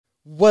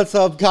What's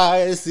up,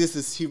 guys? This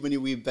is Humany.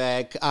 We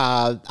back.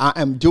 I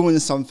am doing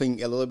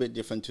something a little bit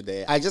different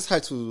today. I just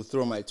had to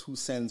throw my 2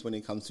 cents when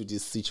it comes to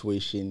this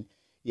situation.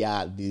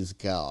 Yeah, this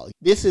girl.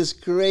 This is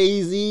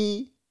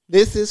crazy.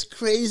 This is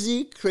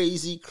crazy.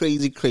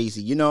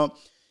 You know,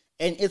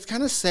 and it's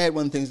kind of sad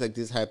when things like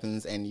this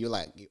happens, and you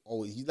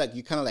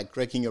kind of like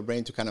cracking your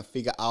brain to kind of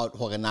figure out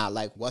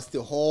what's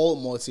the whole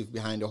motive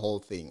behind the whole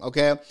thing.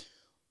 Okay.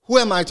 Who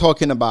am I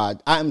talking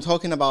about? I am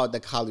talking about the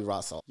Carlee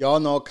Russel. Y'all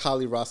know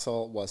Carlee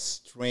Russel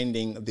was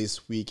trending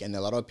this week, and a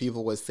lot of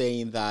people were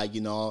saying that,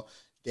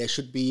 there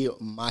should be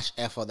much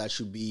effort that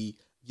should be,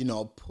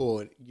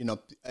 put,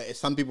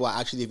 some people are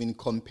actually even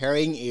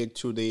comparing it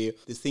to the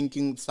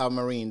sinking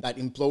submarine that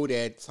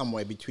imploded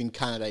somewhere between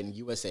Canada and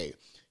USA.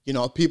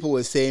 People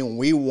were saying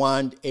we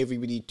want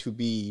everybody to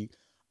be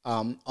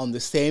on the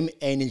same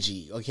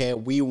energy, okay?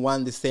 We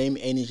want the same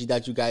energy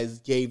that you guys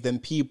gave them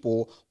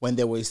people when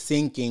they were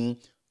sinking,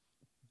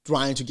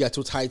 trying to get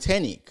to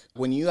Titanic.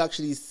 When you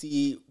actually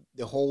see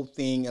the whole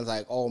thing, it's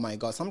like, oh my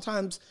God,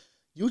 sometimes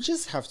you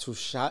just have to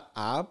shut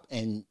up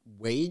and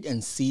wait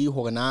and see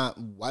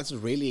what's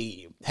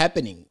really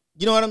happening.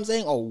 You know what I'm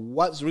saying? Or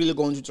what's really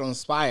going to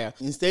transpire.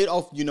 Instead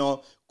of,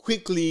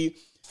 quickly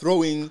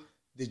throwing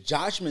the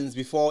judgments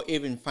before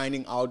even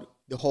finding out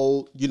the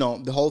whole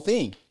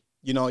thing.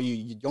 You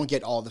don't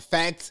get all the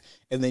facts,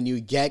 and then you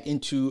get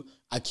into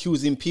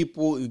accusing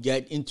people, you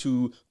get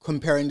into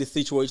comparing the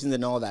situations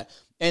and all that.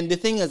 And the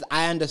thing is,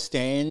 I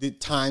understand the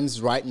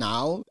times right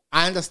now.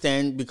 I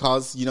understand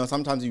because,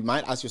 sometimes you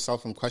might ask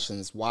yourself some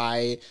questions.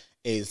 Why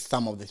is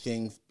some of the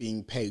things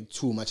being paid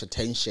too much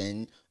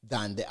attention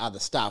than the other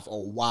stuff?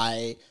 Or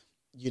why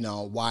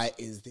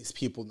is these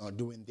people not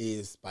doing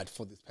this, but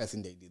for this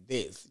person they did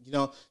this?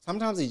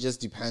 Sometimes it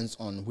just depends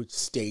on which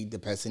state the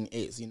person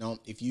is.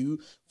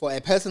 For a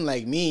person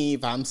like me,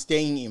 if I'm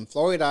staying in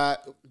Florida,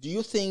 do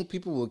you think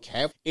people will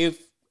care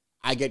if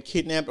I get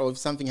kidnapped or if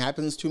something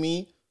happens to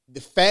me? The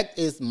fact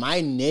is,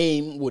 my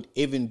name would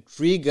even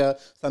trigger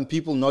some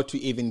people not to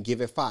even give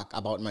a fuck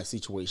about my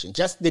situation.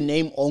 Just the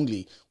name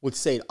only would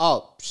say,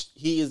 oh,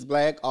 he is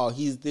black, or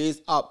he's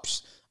this,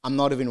 I'm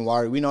not even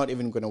worried. We're not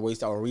even going to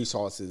waste our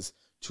resources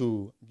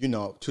to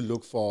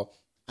look for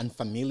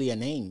unfamiliar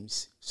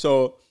names.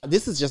 So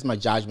this is just my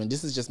judgment.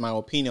 This is just my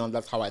opinion.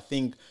 That's how I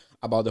think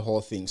about the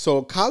whole thing.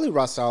 So Carlee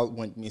Russel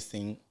went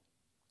missing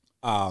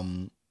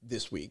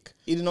this week.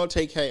 It did not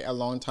take her a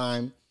long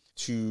time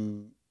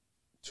to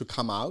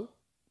come out.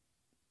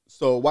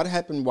 So what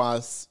happened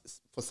was,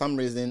 for some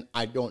reason,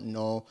 I don't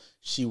know,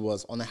 she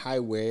was on the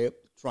highway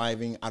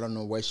driving. I don't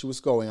know where she was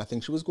going. I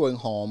think she was going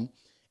home.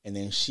 And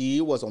then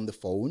she was on the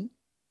phone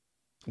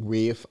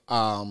with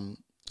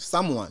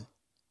someone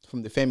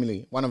from the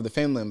family, one of the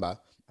family members.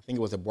 I think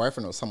it was a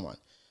boyfriend or someone.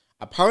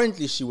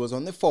 Apparently, she was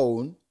on the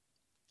phone.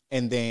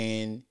 And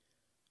then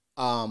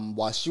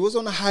while she was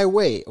on the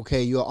highway,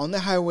 okay, you're on the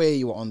highway,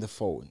 you're on the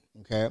phone,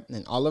 okay?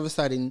 And all of a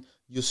sudden,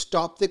 you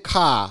stop the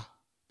car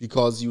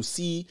because you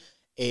see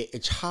a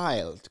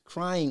child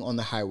crying on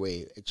the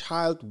highway, a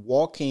child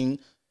walking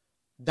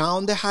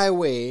down the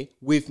highway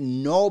with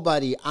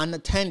nobody,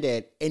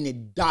 unattended, in the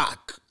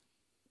dark.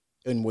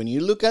 And when you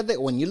look at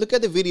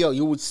the video,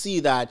 you would see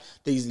that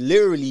there's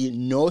literally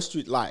no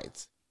street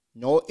lights.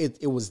 No,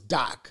 it was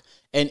dark,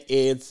 and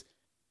it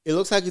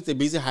looks like it's a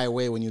busy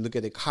highway when you look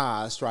at the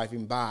cars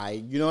driving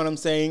by. You know what I'm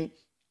saying?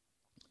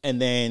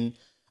 And then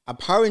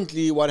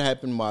apparently what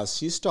happened was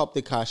she stopped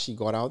the car, she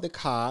got out of the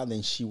car, and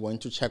then she went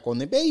to check on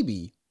the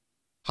baby.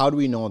 How do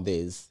we know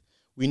this?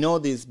 We know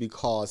this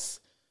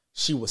because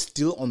she was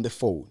still on the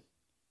phone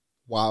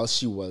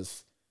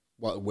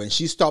when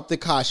she stopped the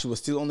car, she was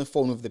still on the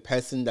phone with the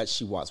person that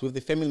she was, with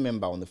the family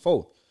member on the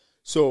phone.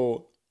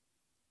 So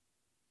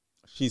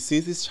she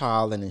sees this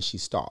child, and then she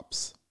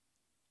stops.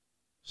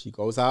 She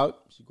goes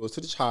out, she goes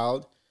to the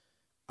child.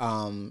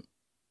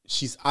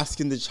 She's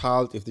asking the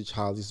child if the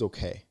child is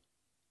okay.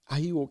 Are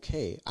you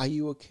okay? Are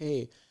you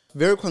okay?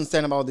 Very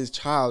concerned about this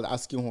child,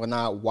 asking her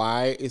now,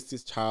 why is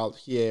this child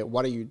here?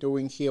 What are you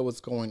doing here?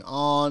 What's going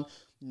on?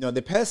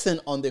 The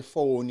person on the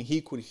phone, he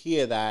could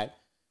hear that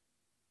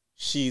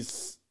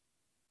she's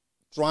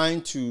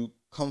trying to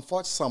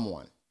comfort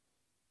someone.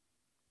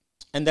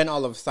 And then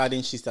all of a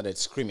sudden, she started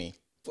screaming.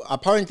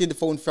 Apparently, the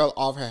phone fell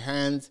off her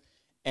hands,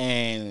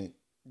 and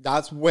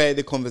that's where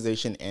the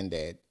conversation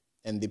ended.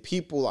 And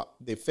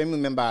the family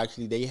member,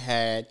 actually, they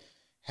shared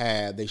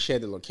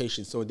the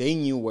location, so they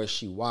knew where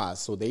she was.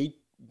 So they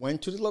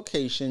went to the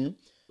location.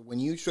 When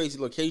you trace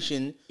the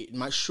location, it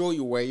might show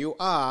you where you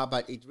are,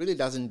 but it really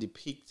doesn't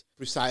depict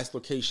precise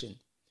location.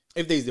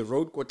 If there's a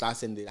road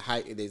class and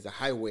there's a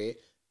highway,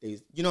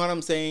 you know what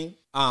I'm saying?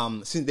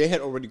 Since they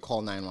had already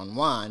called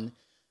 911,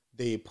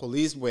 the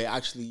police were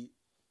actually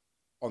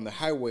on the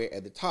highway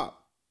at the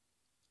top.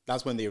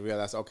 That's when they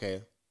realized,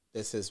 okay,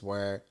 this is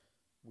where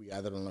we are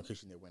on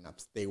location. They went up.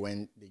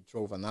 They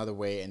drove another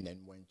way and then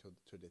went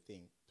to the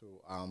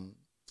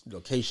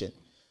location.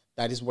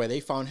 That is where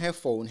they found her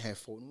phone. Her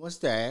phone was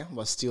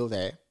still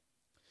there.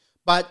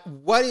 But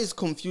what is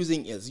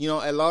confusing is,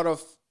 a lot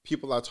of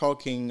people are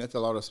talking, it's a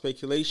lot of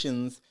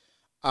speculations.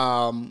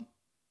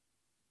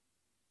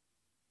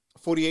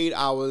 48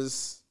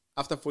 hours,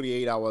 after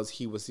 48 hours,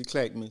 he was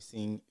declared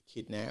missing,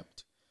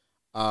 kidnapped.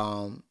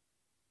 And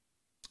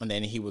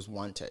then he was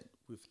wanted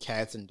with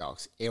cats and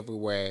dogs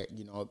everywhere.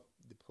 You know,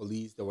 the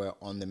police, they were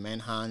on the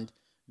manhunt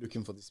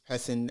looking for this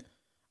person.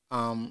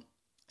 And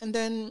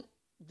then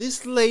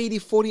this lady,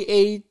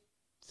 48,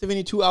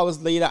 72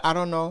 hours later, I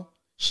don't know,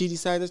 she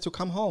decided to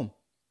come home.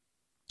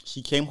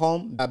 She came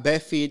home, bare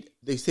feet.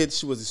 They said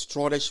she was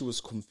distraught, she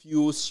was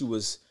confused, she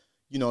was,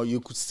 you know, you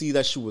could see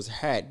that she was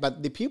hurt.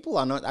 But the people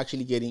are not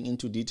actually getting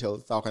into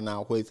details talking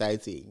now what is I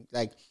saying.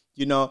 Like,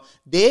 you know,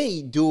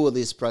 they do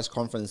these press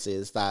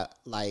conferences that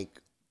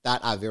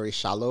are very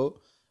shallow,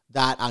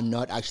 that are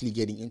not actually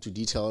getting into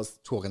details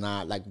talking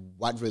about like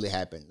what really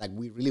happened. Like,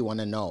 we really want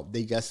to know.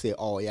 They just say,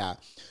 oh yeah,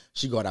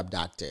 she got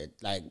abducted,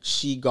 like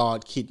she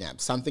got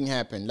kidnapped, something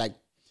happened. Like,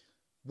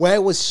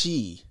 where was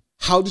she?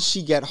 How did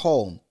she get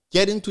home?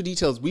 Get into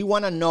details. We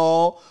want to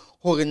know,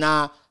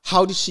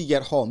 how did she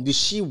get home? Did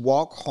she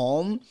walk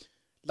home?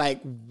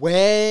 Like,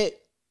 where,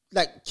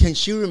 like, can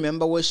she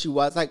remember where she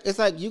was? Like, it's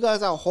like you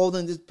guys are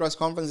holding these press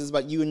conferences,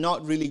 but you're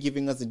not really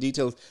giving us the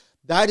details.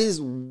 That is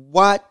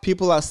what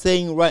people are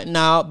saying right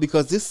now,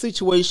 because this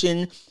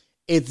situation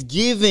is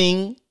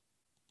giving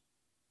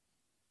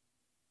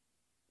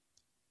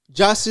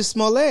Justice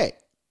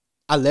Smollett.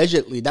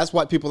 Allegedly, that's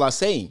what people are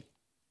saying.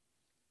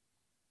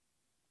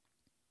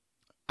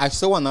 I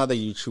saw another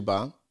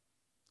YouTuber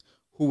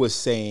who was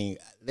saying,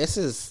 this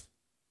is,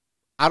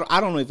 I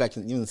don't know if I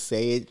can even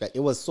say it, but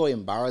it was so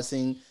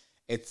embarrassing.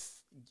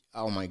 It's,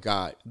 oh my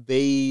God.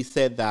 They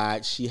said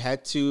that she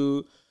had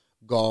to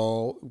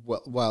go,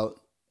 well,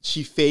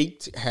 she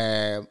faked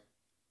her,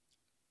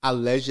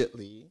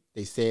 allegedly,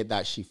 they said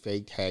that she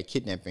faked her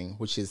kidnapping,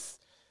 which is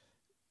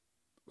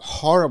a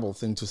horrible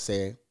thing to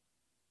say.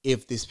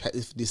 If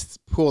this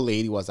poor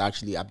lady was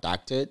actually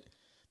abducted,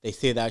 they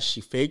say that she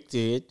faked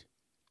it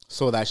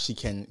so that she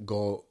can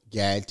go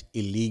get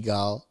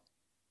illegal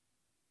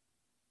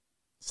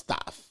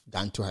stuff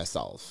done to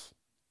herself.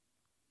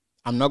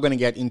 I'm not going to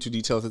get into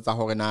details, it's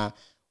a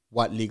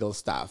what legal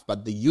stuff,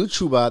 but the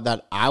YouTuber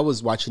that I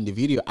was watching the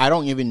video, I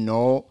don't even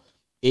know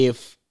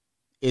if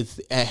it's,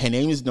 her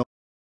name is no,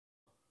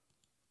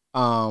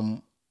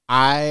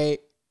 I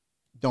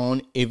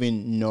don't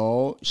even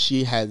know.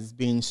 She has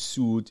been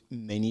sued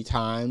many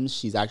times.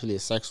 She's actually a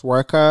sex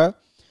worker.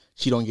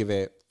 She don't give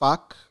a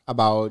fuck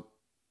about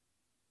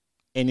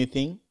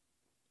anything.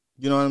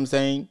 You know what I'm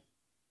saying?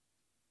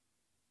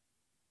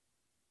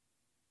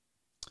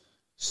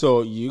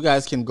 So you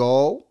guys can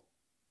go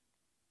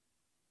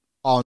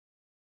on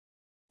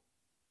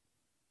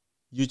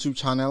YouTube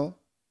channel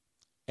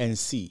and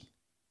see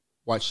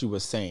what she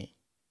was saying.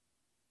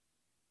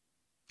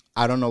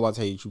 I don't know what's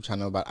her YouTube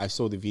channel, but I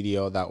saw the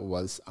video that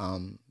was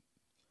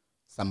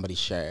somebody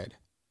shared.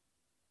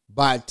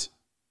 But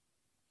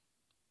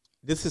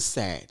this is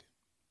sad.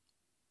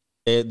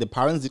 The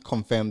parents did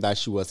confirm that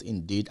she was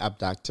indeed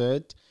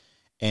abducted,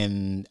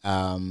 and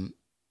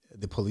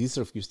the police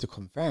refused to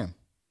confirm.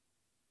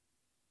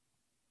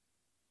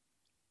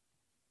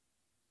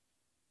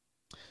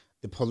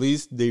 The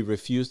police, they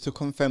refused to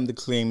confirm the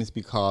claims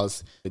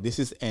because this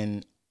is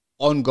an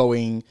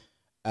ongoing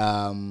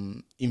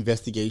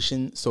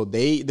investigation. So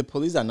the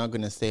police are not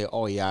going to say,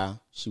 oh yeah,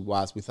 she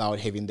was, without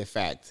having the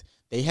facts.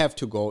 They have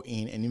to go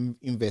in and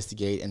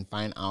investigate and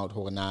find out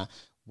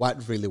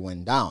what really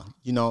went down.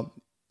 You know,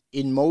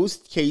 in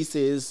most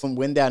cases,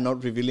 when they are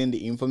not revealing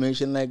the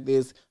information like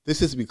this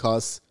is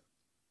because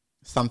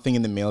something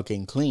in the mail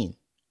came clean.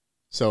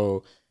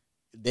 So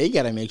they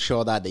got to make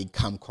sure that they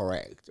come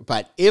correct.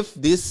 But if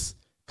this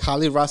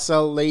Carlee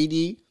Russel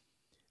lady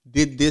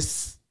did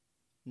this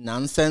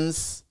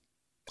nonsense,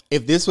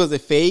 if this was a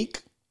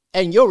fake,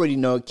 and you already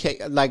know,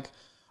 like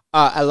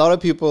a lot of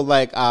people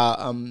like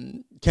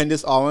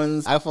Candace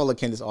Owens, I follow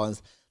Candace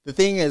Owens. The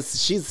thing is,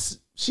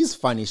 she's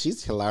funny,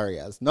 she's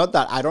hilarious. Not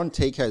that I don't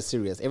take her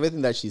serious.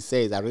 Everything that she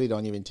says, I really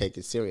don't even take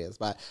it serious.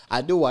 But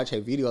I do watch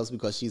her videos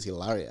because she's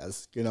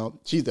hilarious. You know,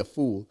 she's a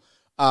fool.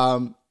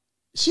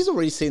 She's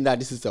already saying that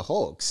this is a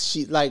hoax.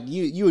 She, like,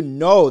 you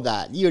know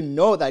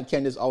that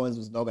Candace Owens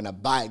was not gonna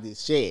buy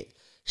this shit.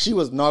 She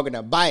was not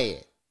gonna buy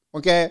it.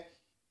 Okay.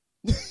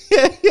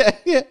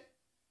 Yeah.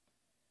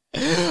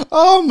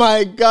 Oh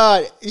my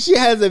God. She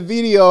has a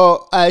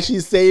video. She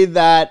saying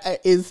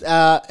that is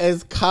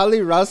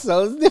Carlee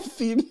Russell the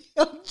female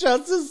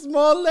Justice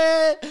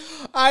Smollett.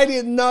 I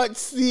did not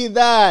see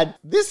that.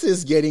 This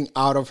is getting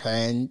out of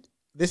hand.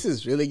 This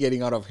is really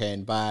getting out of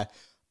hand. But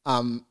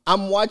I'm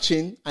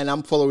watching and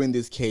I'm following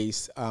this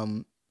case.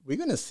 We're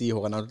gonna see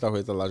who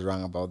is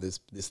wrong about this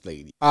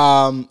lady.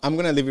 I'm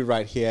gonna leave it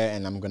right here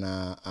and I'm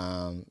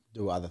gonna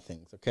do other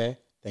things. Okay.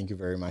 Thank you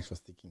very much for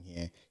sticking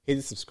here. Hit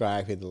the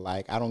subscribe, hit the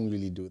like. I don't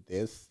really do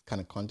this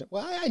kind of content.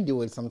 Well, I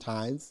do it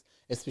sometimes,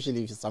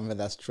 especially if it's something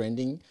that's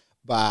trending.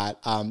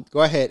 But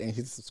go ahead and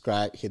hit the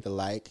subscribe, hit the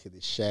like, hit the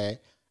share.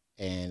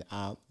 And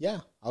yeah,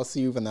 I'll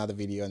see you with another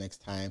video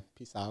next time.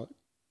 Peace out.